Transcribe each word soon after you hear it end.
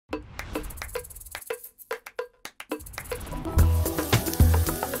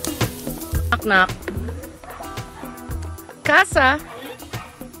Knock, knock. Casa.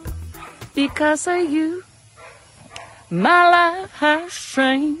 Because of you, my life has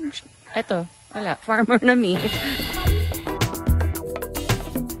changed. Eto, wala. Farmer na me.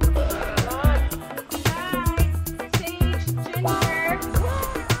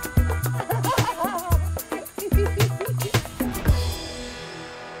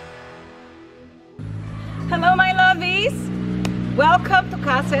 Hello my lovies! Welcome to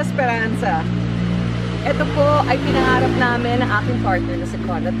CASA Esperanza. Ito po ay pinangarap namin ng aking partner na si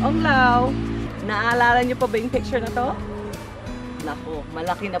Conrad Onglao. Naalala niyo pa ba yung picture na to? Naku,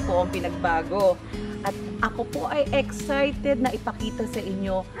 malaki na po ang pinagbago. At ako po ay excited na ipakita sa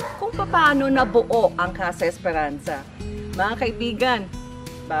inyo kung paano nabuo ang CASA Esperanza. Mga kaibigan,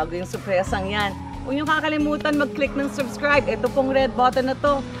 bago yung surpresang yan, huwag niyo kakalimutan mag-click ng subscribe. Ito pong red button na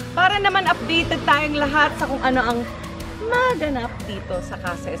to. Para naman updated tayong lahat sa kung ano ang maganap dito sa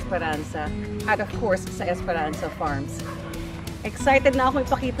CASA Esperanza. At of course, sa Esperanza Farms. Excited na ako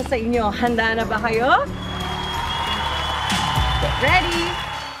ipakita sa inyo. Handa na ba kayo? Get ready!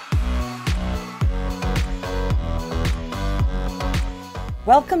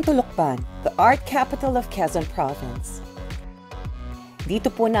 Welcome to Lucban, the art capital of Quezon Province.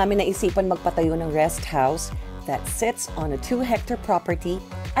 Dito po namin naisipan magpatayo ng rest house that sits on a 2-hectare property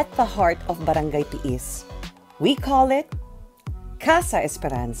at the heart of Barangay Piis. We call it CASA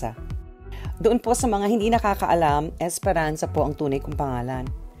Esperanza. Doon po sa mga hindi nakakaalam, Esperanza po ang tunay kong pangalan.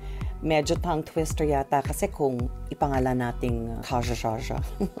 Medyo tongue twister yata kasi kung ipangalan nating CASA.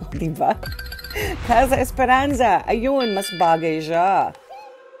 Diba? CASA Esperanza. Ayun, mas bagay siya.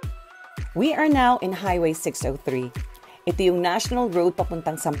 We are now in Highway 603. Ito yung national road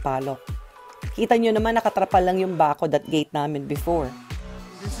papuntang Sampaloc. Kita nyo naman nakatrapal lang yung bakod at gate namin before.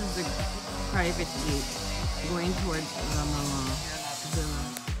 This is the private gate going towards the mga villa.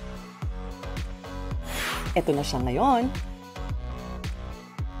 Ito na siya ngayon.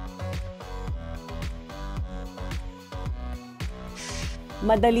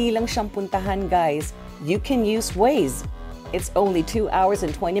 Madali lang siyang puntahan, guys. You can use Waze. It's only 2 hours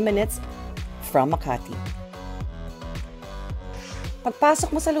and 20 minutes from Makati. Pagpasok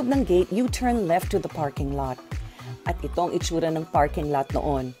mo sa loob ng gate, you turn left to the parking lot. At ito ang itsura ng parking lot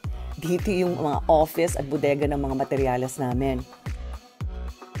noon. Dito yung mga office at bodega ng mga materyales namin.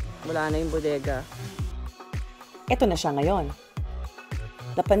 Wala na yung bodega. Ito na siya ngayon.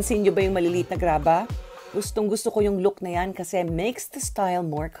 Napansin niyo ba yung maliliit na graba? Gustong-gusto ko yung look na yan kasi makes the style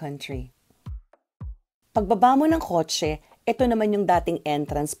more country. Pagbaba mo ng kotse, ito naman yung dating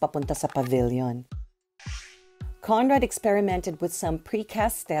entrance papunta sa pavilion. Conrad experimented with some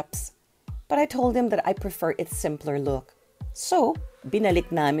precast steps, but I told him that I prefer its simpler look. So,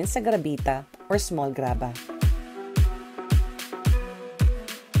 binalik namin sa grabita or small graba.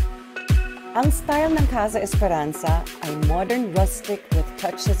 Ang style ng CASA Esperanza ay modern rustic with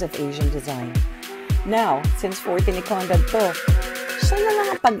touches of Asian design. Now, since forte ni Conrad to, siya na lang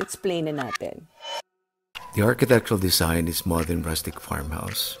ang pag-explain na natin. The architectural design is modern rustic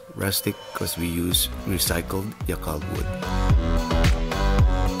farmhouse. Rustic because we use recycled yakal wood.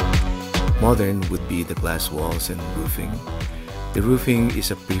 Modern would be the glass walls and roofing. The roofing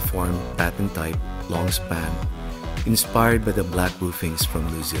is a preformed pattern type long span, inspired by the black roofings from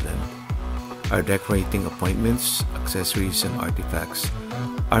New Zealand. Our decorating appointments, accessories, and artifacts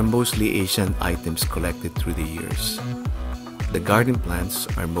are mostly Asian items collected through the years. The garden plants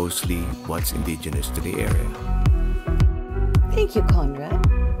are mostly what's indigenous to the area. Thank you, Conrad.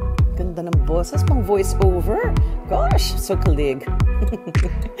 Ganda ng boses, pang voice over. Gosh, so kalig.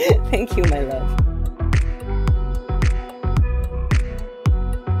 Thank you, my love.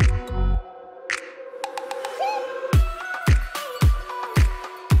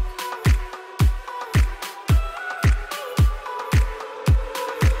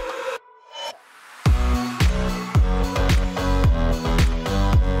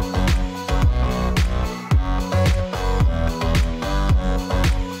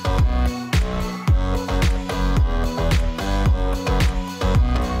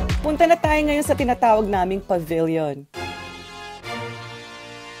 Punta na tayo ngayon sa tinatawag naming pavilion.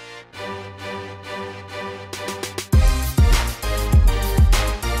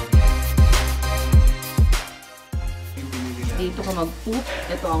 Dito ka mag-poop.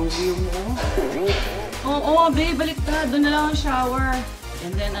 Ito ang view mo. Oo, babe, baliktad. Doon na lang ang shower.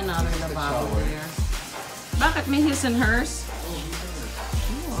 And then another lavabo there. Bakit may his and hers?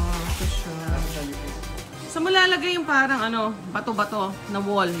 Oh, for sure. Saan mo lalagay yung parang ano, bato-bato na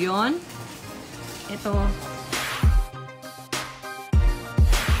wall? Yon. Ito.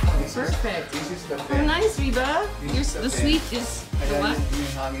 perfect. This is the Oh, nice, Reba. The suite is what? May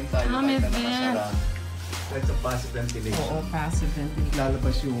hangin tayo. May kahit na vent. nakasarado. That's a passive ventilation. Oo, passive ventilation.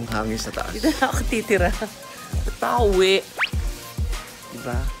 Lalabas yung hangin sa taas. Dito na ako titira. Pauwi.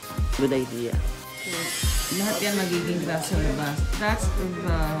 Diba? Good idea. Lahat yan magiging glass sa labas. That's the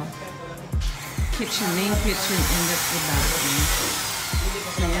kitchen, main kitchen, and that's the bathroom.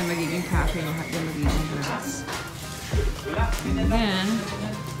 So yan magiging cafe, lahat yan magiging glass. And then,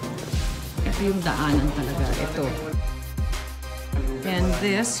 ito yung daanan talaga, ito. And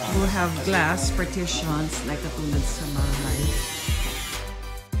this will have glass partitions like katulad sa bahay.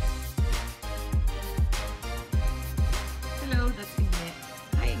 Hello, that's Ignet.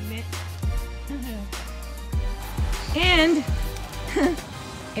 Hi, Ignet. And,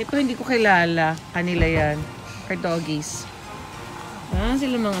 ito hindi ko kilala. Kanila yan. Our doggies. Yan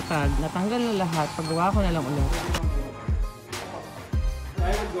sila mga tag. Natanggal na lahat. Paggawa ko na lang ulit.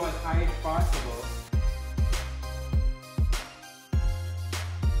 I would go as high as possible.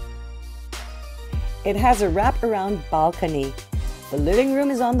 It has a wraparound balcony. The living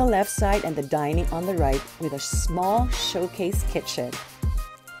room is on the left side and the dining on the right with a small showcase kitchen.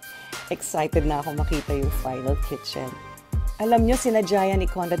 Excited na ako makita yung final kitchen. Alam nyo, sinadya ni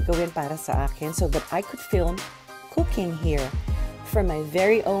Conrad gawin para sa akin so that I could film cooking here for my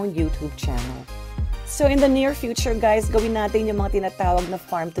very own YouTube channel. So in the near future, guys, gawin natin yung mga tinatawag na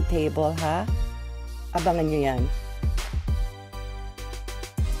farm to table, ha? Abangan nyo yan.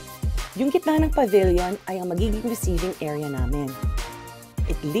 Yung gitna ng pavilion ay ang magiging receiving area namin.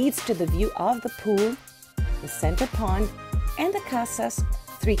 It leads to the view of the pool, the center pond, and the CASA's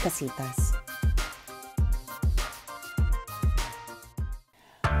 3 casitas.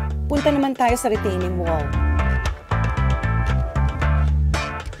 Punta naman tayo sa retaining wall.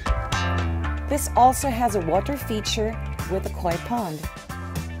 This also has a water feature with a koi pond.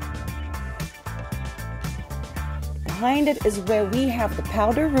 Behind it is where we have the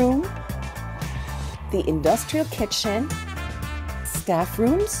powder room, the industrial kitchen, staff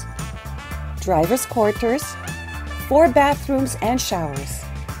rooms, driver's quarters, 4 bathrooms and showers.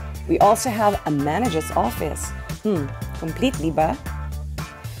 We also have a manager's office. Completely ba?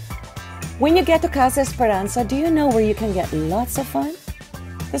 When you get to Casa Esperanza, do you know where you can get lots of fun?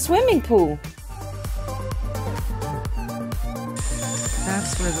 The swimming pool.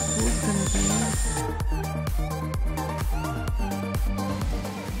 That's where the pool's gonna be.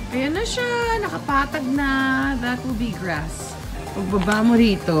 Ayan na siya. Nakapatag na. That will be grass. Pagbaba mo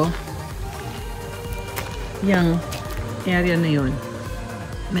rito, yung area na yun.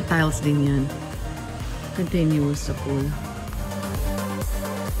 May tiles din yan. Continuous sa pool.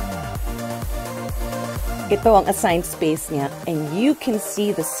 Ito ang assigned space niya, and you can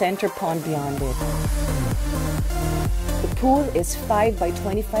see the center pond beyond it. The pool is 5 by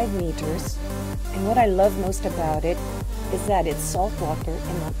 25 meters, and what I love most about it is that it's salt water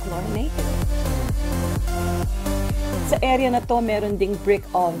and not chlorinated. Sa area na to, meron ding brick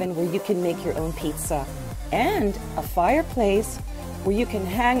oven where you can make your own pizza, and a fireplace where you can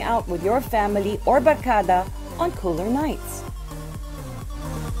hang out with your family or barkada on cooler nights.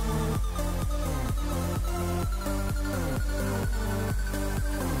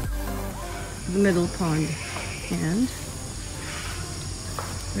 The middle pond, and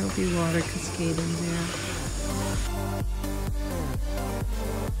there will be water cascading there.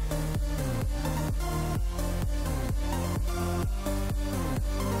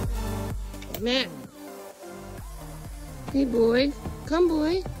 Matt. Hey boy, come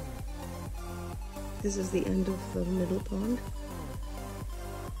boy. This is the end of the middle pond.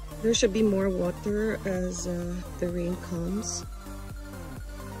 There should be more water as the rain comes.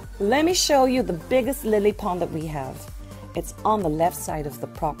 Let me show you the biggest lily pond that we have. It's on the left side of the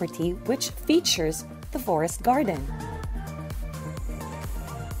property, which features the forest garden.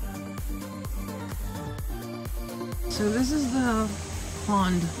 So this is the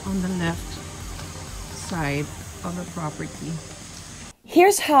pond on the left side of the property.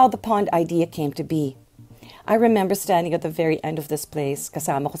 Here's how the pond idea came to be. I remember standing at the very end of this place,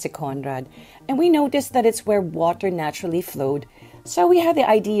 kasama ko si Conrad, and we noticed that it's where water naturally flowed. So we had the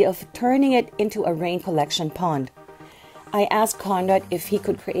idea of turning it into a rain collection pond. I asked Conrad if he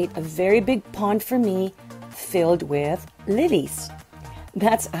could create a very big pond for me filled with lilies.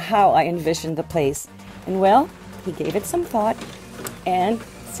 That's how I envisioned the place. And well, he gave it some thought and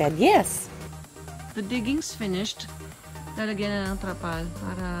said yes. The digging's finished. Lalagyan na ng trapal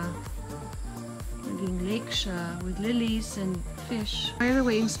para maging lake siya with lilies and fish. By the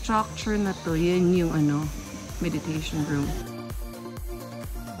way, yung structure na to, yun yung meditation room.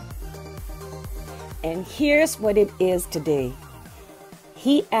 And here's what it is today.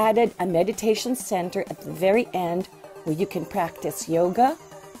 He added a meditation center at the very end where you can practice yoga,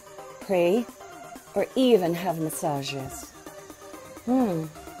 pray, or even have massages.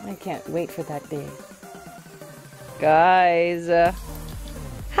 I can't wait for that day. Guys,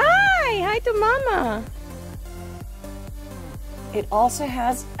 hi to Mama. It also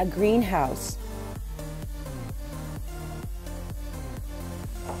has a greenhouse.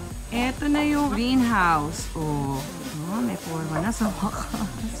 Ito na yung greenhouse. Oh, may forma na sa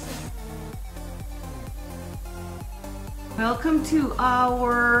wakas. Welcome to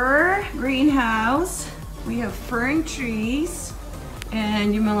our greenhouse. We have fern trees.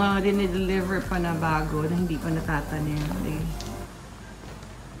 And yung mga dinideliver pa na bago na hindi pa natatanim.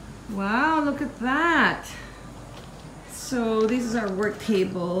 Wow, look at that. So this is our work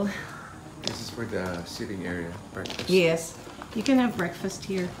table. This is for the sitting area, breakfast. Yes, you can have breakfast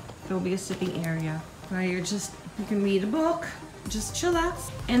here. There'll be a sitting area where you can read a book, just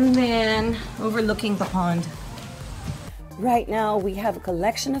chillax. And then overlooking the pond. Right now we have a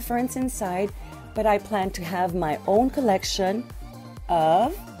collection of ferns inside, but I plan to have my own collection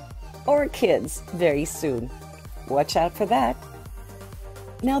of orchids very soon. Watch out for that.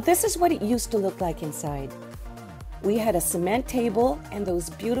 Now this is what it used to look like inside. We had a cement table and those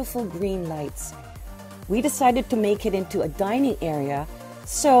beautiful green lights. We decided to make it into a dining area,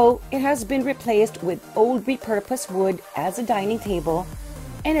 so it has been replaced with old repurposed wood as a dining table,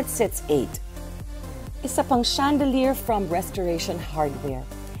 and it sits 8. Isa pang chandelier from Restoration Hardware.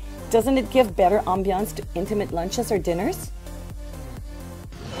 Doesn't it give better ambiance to intimate lunches or dinners?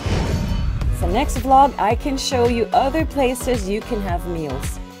 Sa next vlog, I can show you other places you can have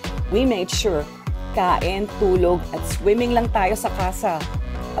meals. We made sure kain, tulog, at swimming lang tayo sa casa.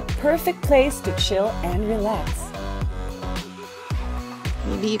 A perfect place to chill and relax.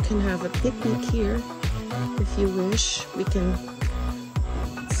 Maybe you can have a picnic here if you wish. We can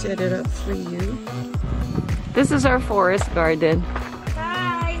set it up for you. This is our forest garden.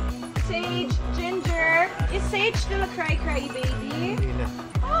 Hi! Sage, Ginger! Is Sage still a cry-cry baby?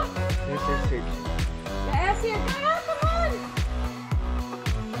 Oh! Here's your Sage. Yes, here! Kaya, come on!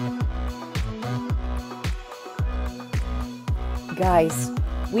 Guys,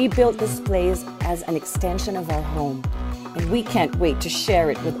 we built this place as an extension of our home, and we can't wait to share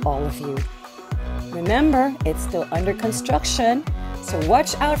it with all of you. Remember, it's still under construction, so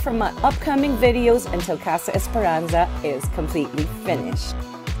watch out for my upcoming videos until Casa Esperanza is completely finished.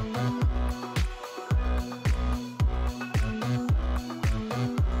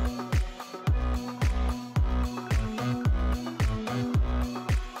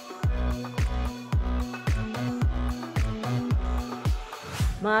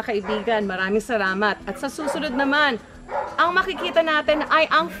 Mga kaibigan, maraming salamat. At sa susunod naman, ang makikita natin ay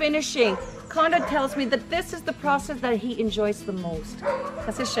ang finishing. Conrad tells me that this is the process that he enjoys the most.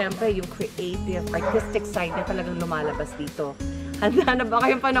 Kasi syempre, yung creative, artistic side na talagang lumalabas dito. Handa na ba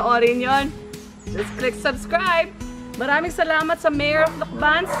kayong panoorin yon? Just click subscribe! Maraming salamat sa Mayor of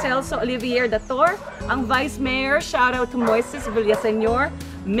Lucban, Celso Olivier Dator, ang Vice Mayor, shoutout to Moises Villaseñor,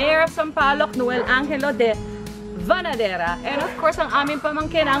 Mayor of Sampaloc, Noel Angelo de Vanadera, and of course, ang aming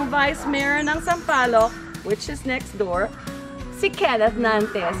pamangkin, ang Vice Mayor ng Sampaloc, which is next door, si Kenneth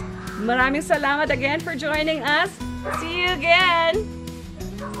Nantes. Maraming salamat again for joining us. See you again!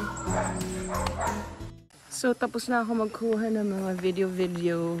 So, tapos na ako magkuha ng mga video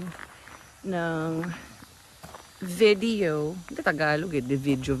ng video. Hindi Tagalog eh,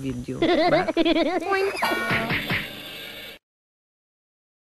 video. Ba?